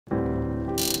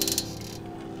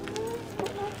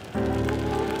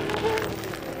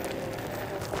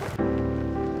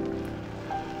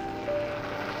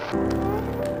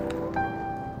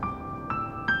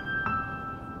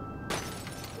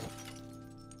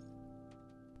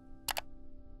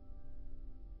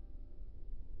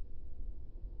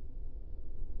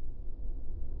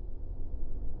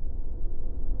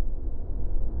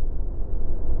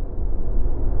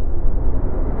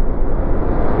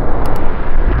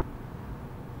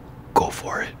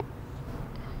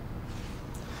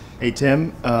Hey,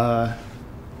 Tim.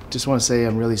 Just want to say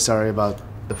I'm really sorry about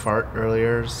the fart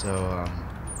earlier, so,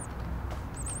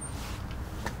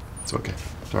 It's okay.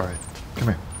 It's all right. Come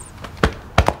here.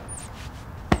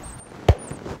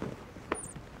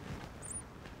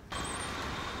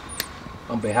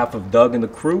 On behalf of Doug and the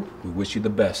crew, we wish you the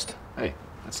best. Hey,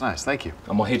 that's nice. Thank you.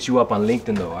 I'm gonna hit you up on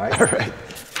LinkedIn though, all right? All right.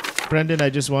 Brendon,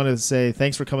 I just wanted to say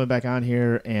thanks for coming back on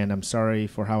here, and I'm sorry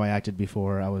for how I acted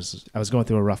before. I was going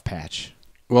through a rough patch.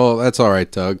 Well, that's all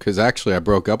right, Doug, because actually I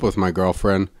broke up with my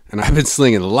girlfriend, and I've been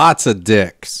slinging lots of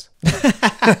dicks. Hey,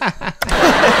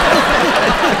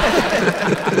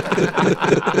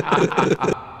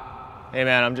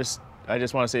 man, I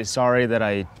just want to say sorry that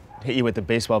I hit you with the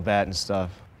baseball bat and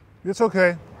stuff. It's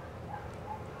okay.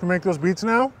 Can make those beats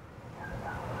now?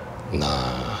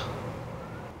 Nah.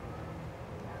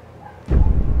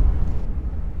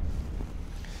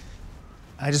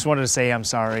 I just wanted to say I'm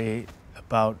sorry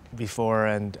about before,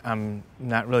 and I'm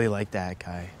not really like that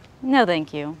guy. No,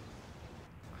 thank you.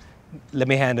 Let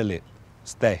me handle it.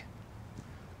 Stay.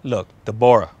 Look,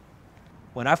 Deborah,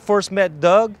 when I first met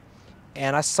Doug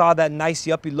and I saw that nice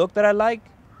yuppie look that I like,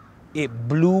 it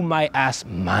blew my ass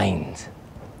mind.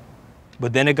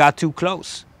 But then it got too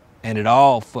close and it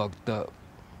all fucked up.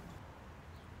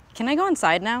 Can I go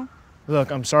inside now?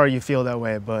 Look, I'm sorry you feel that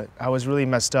way, but I was really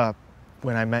messed up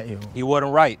when I met you. He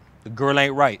wasn't right. The girl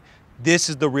ain't right. This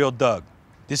is the real Doug.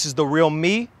 This is the real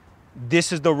me.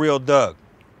 This is the real Doug.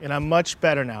 And I'm much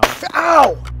better now.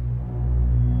 Ow!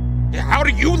 Yeah, how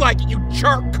do you like it, you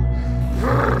jerk?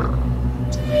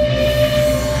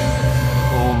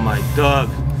 Oh, my Doug.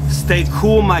 Stay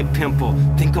cool, my pimple.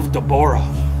 Think of Deborah.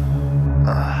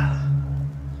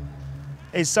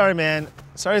 Hey, sorry, man.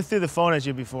 Sorry I threw the phone at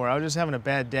you before. I was just having a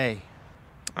bad day.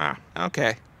 Ah,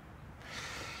 okay.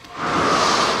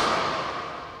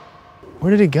 Where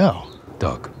did it go?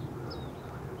 Doug.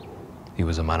 He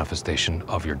was a manifestation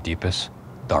of your deepest,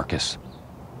 darkest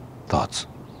thoughts.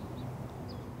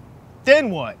 Then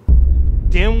what?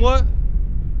 Then what?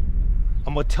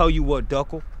 I'm gonna tell you what,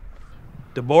 Duckle.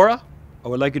 Deborah, I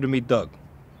would like you to meet Doug.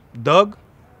 Doug,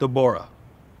 Deborah.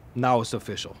 Now it's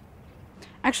official.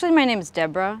 Actually, my name is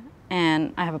Deborah,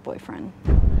 and I have a boyfriend.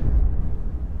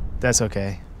 That's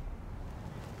okay.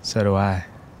 So do I.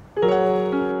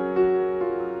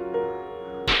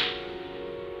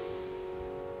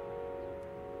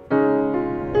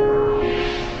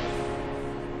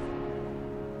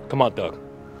 Come on, Doug.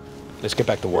 Let's get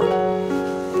back to work.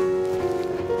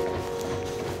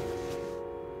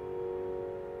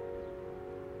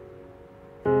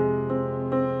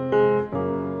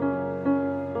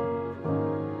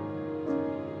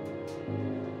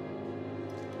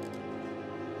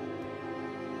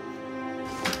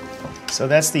 So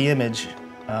that's the image.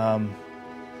 Do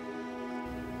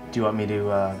you want me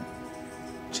to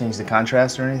change the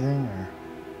contrast or anything? Or?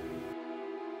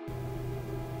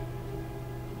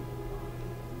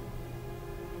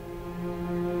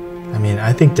 I mean,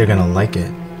 I think they're gonna like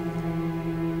it.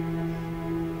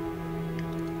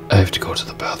 I have to go to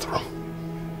the bathroom.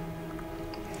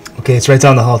 Okay, it's right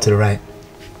down the hall to the right.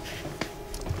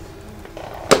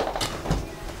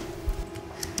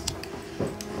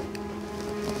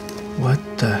 What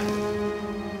the?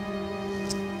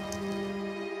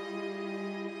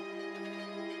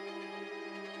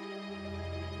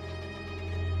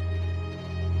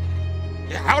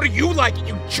 Yeah, how do you like it,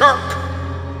 you jerk?